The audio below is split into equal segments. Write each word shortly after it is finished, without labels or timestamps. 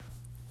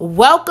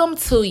Welcome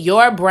to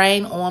Your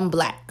Brain on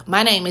Black.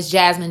 My name is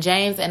Jasmine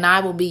James, and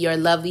I will be your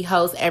lovely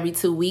host every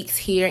 2 weeks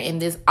here in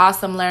this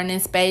awesome learning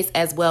space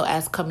as well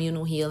as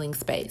communal healing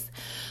space.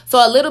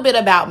 So a little bit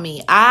about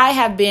me. I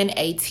have been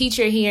a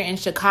teacher here in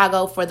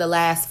Chicago for the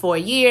last 4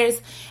 years,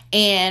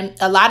 and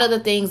a lot of the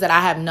things that I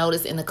have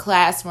noticed in the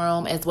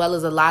classroom, as well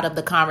as a lot of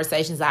the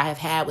conversations I have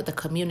had with the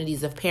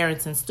communities of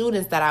parents and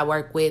students that I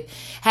work with,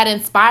 had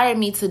inspired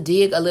me to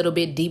dig a little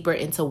bit deeper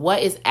into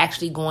what is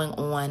actually going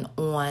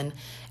on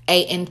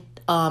a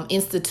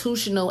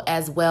institutional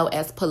as well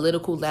as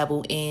political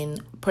level in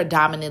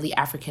predominantly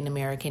African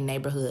American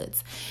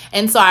neighborhoods.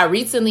 And so I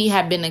recently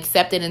have been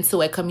accepted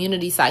into a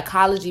community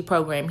psychology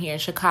program here in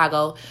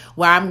Chicago,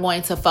 where I'm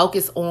going to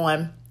focus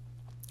on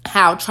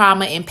how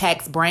trauma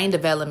impacts brain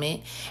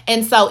development.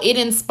 And so it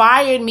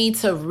inspired me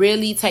to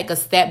really take a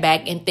step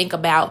back and think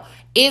about,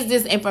 is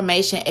this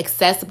information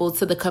accessible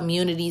to the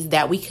communities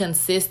that we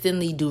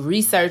consistently do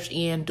research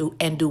in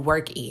and do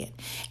work in?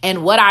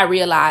 And what I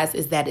realized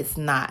is that it's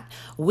not.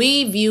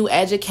 We view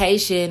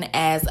education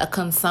as a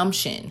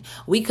consumption.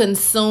 We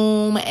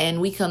consume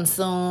and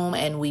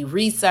we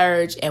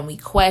research and we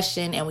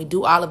question and we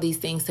do all of these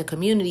things to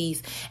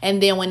communities. And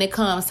then when it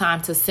comes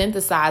time to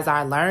synthesize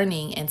our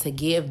learning and to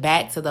give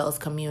back to those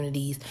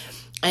communities,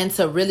 and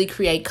to really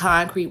create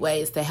concrete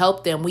ways to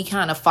help them, we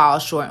kind of fall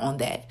short on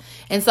that.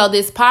 And so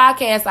this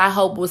podcast, I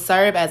hope, will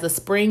serve as a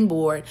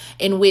springboard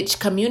in which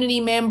community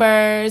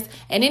members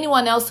and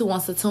anyone else who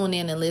wants to tune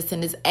in and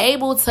listen is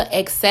able to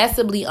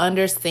accessibly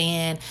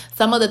understand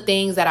some of the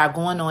things that are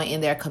going on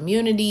in their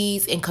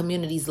communities, in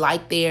communities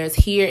like theirs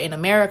here in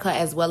America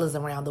as well as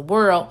around the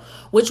world,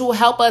 which will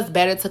help us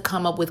better to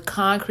come up with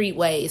concrete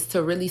ways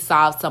to really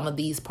solve some of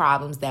these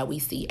problems that we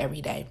see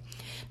every day.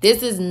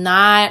 This is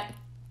not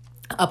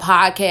a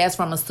podcast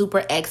from a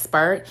super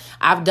expert.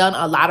 I've done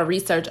a lot of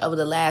research over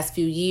the last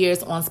few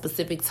years on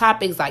specific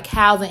topics like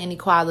housing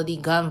inequality,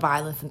 gun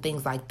violence, and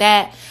things like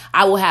that.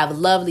 I will have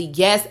lovely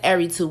guests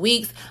every 2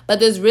 weeks,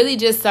 but this really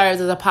just serves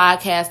as a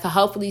podcast to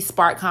hopefully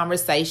spark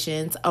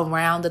conversations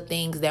around the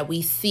things that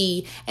we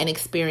see and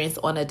experience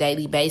on a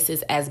daily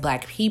basis as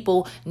Black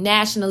people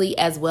nationally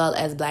as well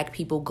as Black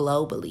people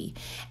globally.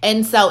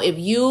 And so if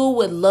you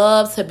would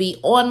love to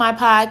be on my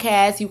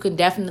podcast, you can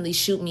definitely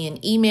shoot me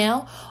an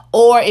email.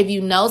 Or if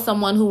you know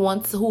someone who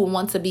wants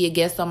to be a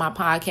guest on my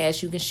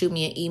podcast, you can shoot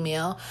me an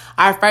email.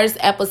 Our first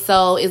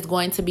episode is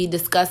going to be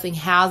discussing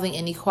housing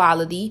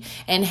inequality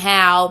and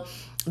how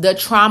the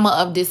trauma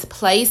of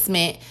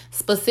displacement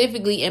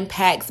specifically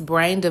impacts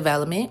brain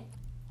development.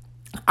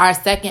 Our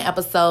second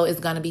episode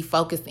is going to be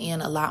focused in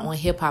a lot on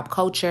hip hop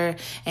culture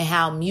and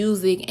how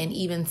music and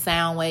even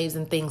sound waves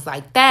and things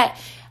like that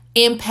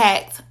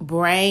impact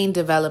brain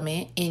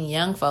development in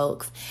young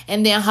folks.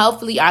 And then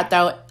hopefully our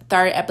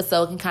third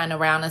episode can kind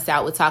of round us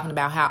out with talking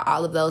about how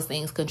all of those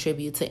things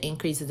contribute to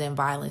increases in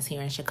violence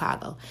here in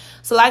Chicago.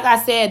 So like I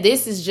said,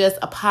 this is just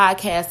a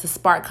podcast to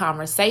spark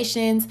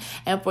conversations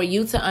and for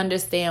you to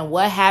understand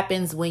what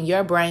happens when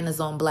your brain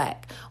is on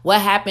black. What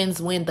happens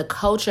when the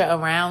culture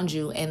around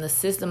you and the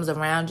systems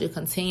around you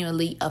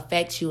continually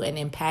affect you and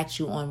impact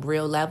you on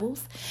real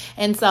levels.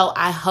 And so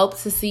I hope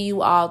to see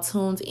you all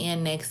tuned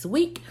in next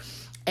week.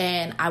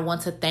 And I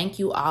want to thank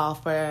you all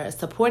for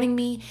supporting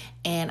me.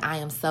 And I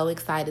am so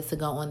excited to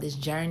go on this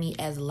journey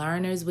as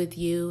learners with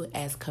you,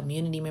 as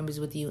community members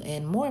with you,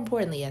 and more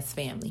importantly, as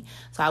family.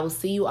 So I will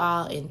see you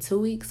all in 2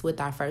 weeks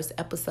with our first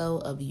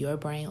episode of Your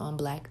Brain on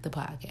Black, the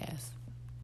podcast.